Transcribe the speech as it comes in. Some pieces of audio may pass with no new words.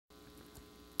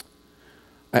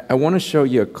I want to show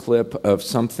you a clip of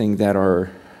something that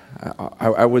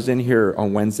I was in here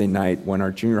on Wednesday night when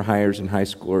our junior hires and high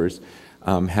schoolers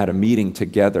had a meeting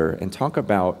together and talk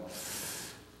about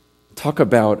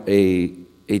a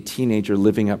teenager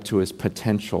living up to his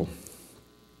potential.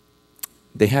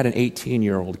 They had an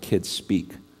 18-year-old kid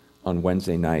speak on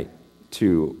Wednesday night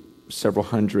to several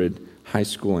hundred high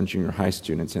school and junior high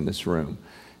students in this room.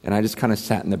 And I just kind of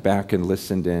sat in the back and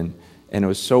listened in, and it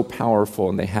was so powerful,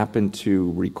 and they happened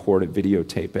to record it,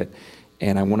 videotape it,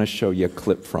 and I want to show you a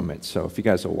clip from it. So if you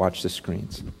guys will watch the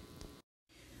screens.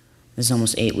 This is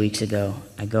almost 8 weeks ago.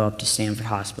 I go up to Stanford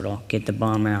Hospital, get the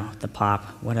bone marrow, the pop,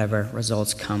 whatever,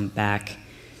 results come back.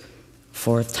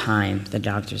 Fourth time, the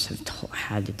doctors have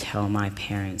had to tell my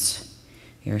parents,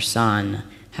 your son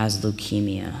has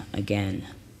leukemia again,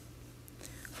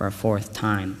 for a fourth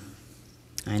time.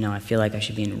 I know, I feel like I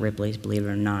should be in Ripley's, believe it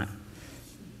or not.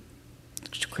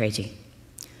 It's crazy.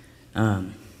 A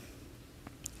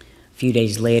few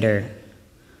days later,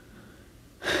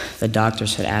 the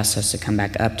doctors had asked us to come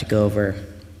back up to go over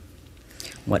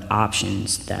what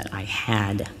options that I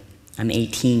had. I'm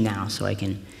 18 now, so I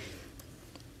can,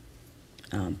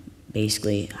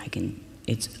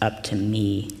 it's up to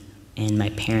me, and my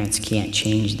parents can't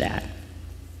change that.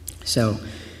 So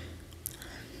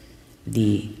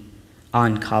the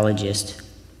oncologist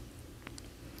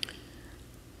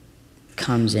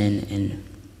comes in and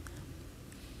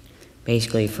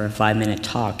basically for a 5-minute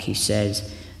talk, he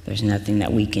says, there's nothing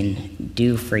that we can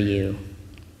do for you.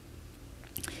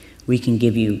 We can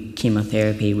give you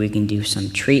chemotherapy, we can do some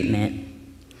treatment,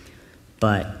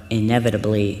 but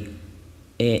inevitably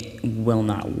it will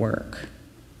not work.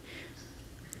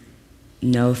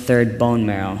 No third bone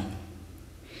marrow,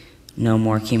 no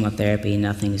more chemotherapy,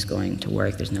 nothing is going to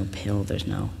work. There's no pill, there's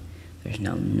no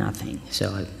nothing.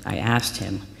 So I asked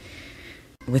him,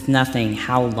 with nothing,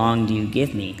 how long do you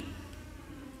give me?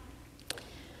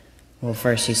 Well,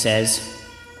 first he says,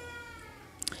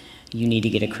 you need to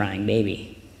get a crying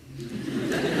baby.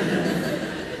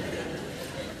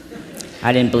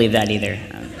 I didn't believe that either.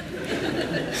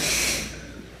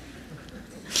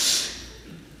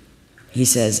 He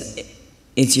says,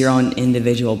 it's your own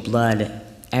individual blood.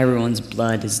 Everyone's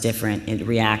blood is different. It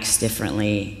reacts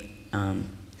differently.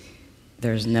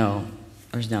 There's no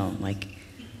like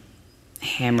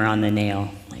hammer on the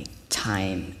nail, like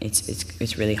time.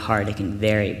 It's really hard. It can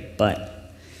vary,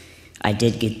 but I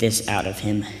did get this out of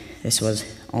him. This was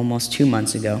almost 2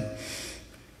 months ago.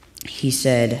 He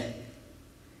said,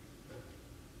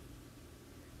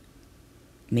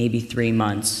 maybe 3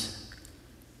 months,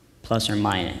 plus or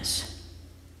minus.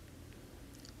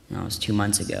 That was 2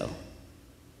 months ago.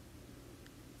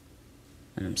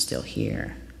 And I'm still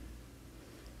here.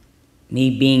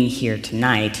 Me being here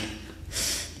tonight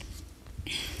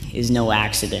is no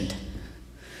accident.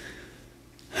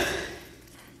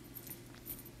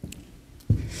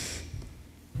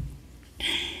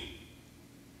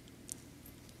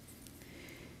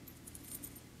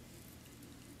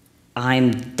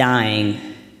 I'm dying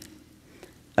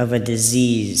of a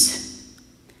disease.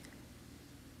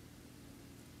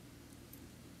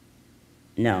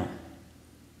 No,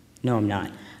 I'm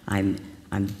not. I'm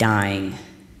dying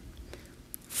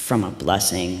from a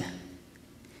blessing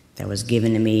that was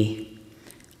given to me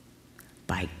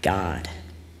by God.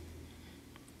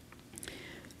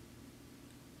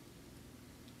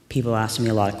 People ask me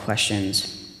a lot of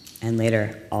questions, and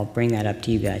later I'll bring that up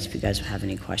to you guys if you guys have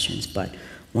any questions, but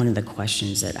one of the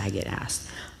questions that I get asked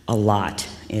a lot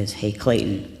is, hey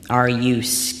Clayton, are you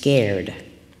scared?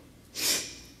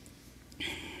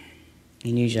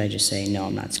 And usually I just say, no,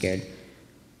 I'm not scared,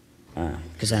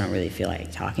 because I don't really feel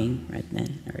like talking right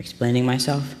then or explaining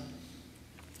myself.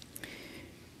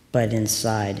 But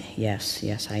inside, yes,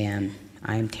 I am.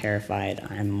 I am terrified.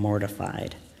 I am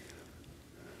mortified.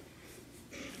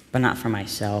 But not for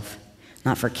myself,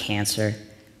 not for cancer.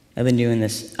 I've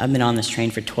been on this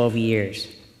train for 12 years.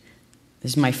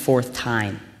 This is my 4th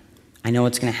time. I know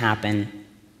what's going to happen.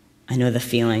 I know the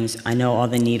feelings. I know all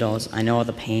the needles. I know all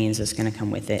the pains that's going to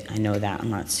come with it. I know that. I'm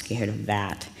not scared of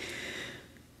that.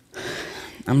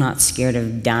 I'm not scared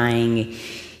of dying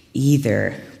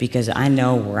either, because I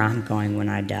know where I'm going when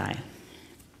I die.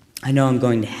 I know I'm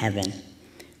going to heaven,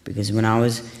 because when I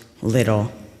was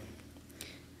little,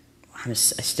 I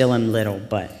still am little,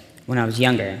 but when I was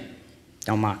younger,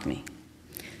 don't mock me.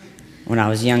 When I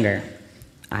was younger,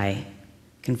 I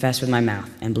confessed with my mouth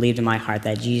and believed in my heart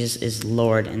that Jesus is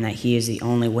Lord and that he is the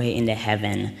only way into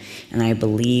heaven. And I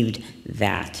believed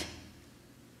that.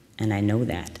 And I know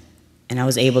that. And I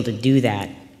was able to do that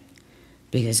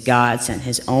because God sent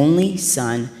his only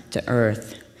son to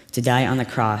earth to die on the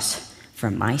cross for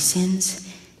my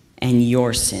sins and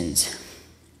your sins,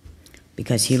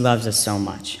 because he loves us so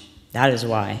much. That is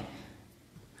why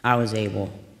I was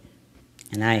able,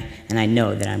 and I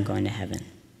know that I'm going to heaven.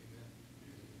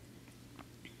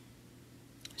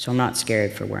 So I'm not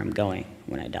scared for where I'm going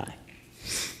when I die.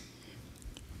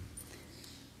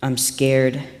 I'm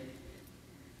scared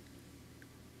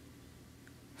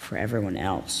for everyone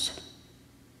else.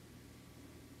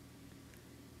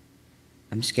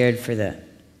 I'm scared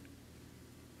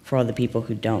for all the people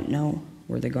who don't know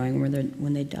where they're going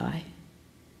when they die.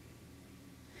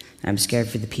 I'm scared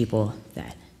for the people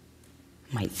that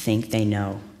might think they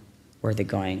know where they're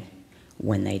going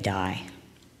when they die.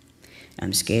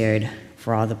 I'm scared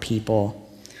for all the people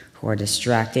who are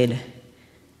distracted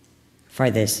by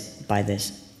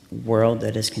this world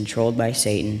that is controlled by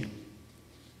Satan,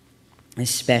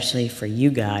 especially for you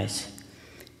guys,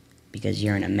 because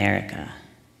you're in America,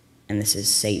 and this is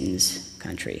Satan's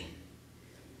country.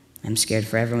 I'm scared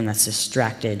for everyone that's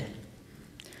distracted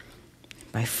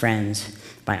by friends,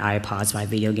 by iPods, by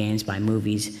video games, by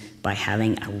movies, by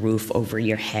having a roof over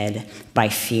your head, by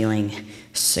feeling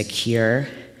secure,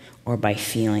 or by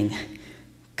feeling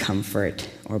comfort,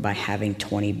 or by having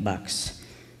 $20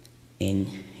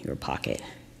 in your pocket.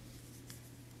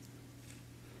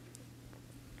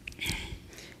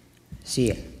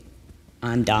 See,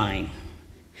 I'm dying,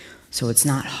 so it's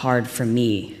not hard for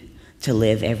me to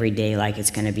live every day like it's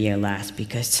going to be your last,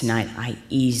 because tonight I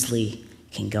easily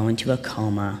can go into a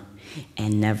coma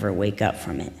and never wake up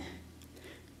from it.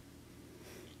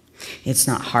 It's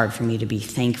not hard for me to be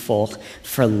thankful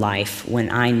for life when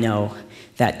I know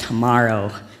that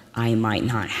tomorrow I might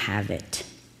not have it.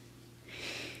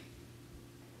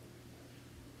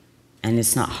 And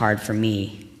it's not hard for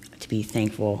me to be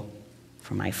thankful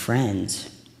for my friends,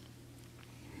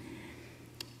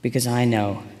 because I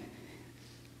know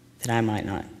that I might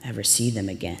not ever see them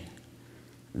again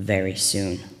very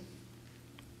soon.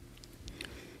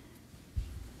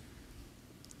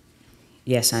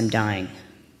 Yes, I'm dying.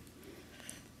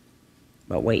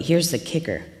 But wait, here's the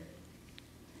kicker.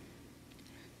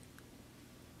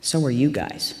 So are you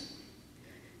guys.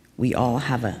 We all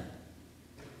have a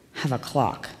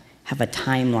clock, have a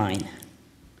timeline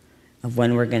of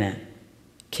when we're going to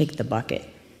kick the bucket.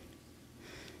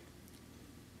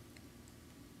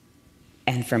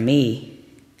 And for me,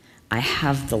 I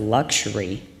have the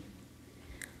luxury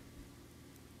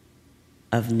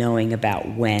of knowing about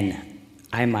when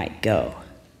I might go.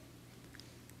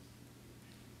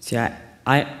 See,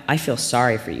 I feel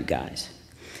sorry for you guys,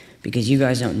 because you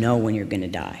guys don't know when you're going to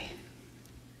die.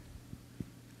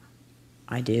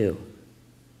 I do.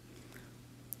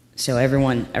 So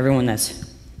everyone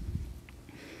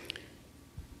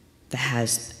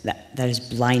that is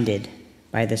blinded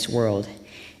by this world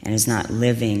and is not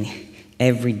living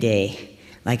every day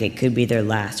like it could be their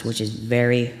last, which is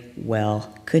very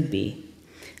well could be,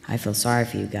 I feel sorry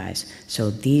for you guys.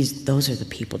 So those are the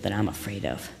people that I'm afraid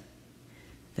of.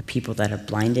 The people that are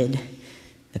blinded,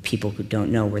 the people who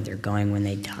don't know where they're going when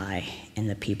they die, and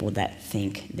the people that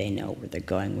think they know where they're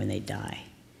going when they die,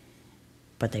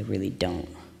 but they really don't.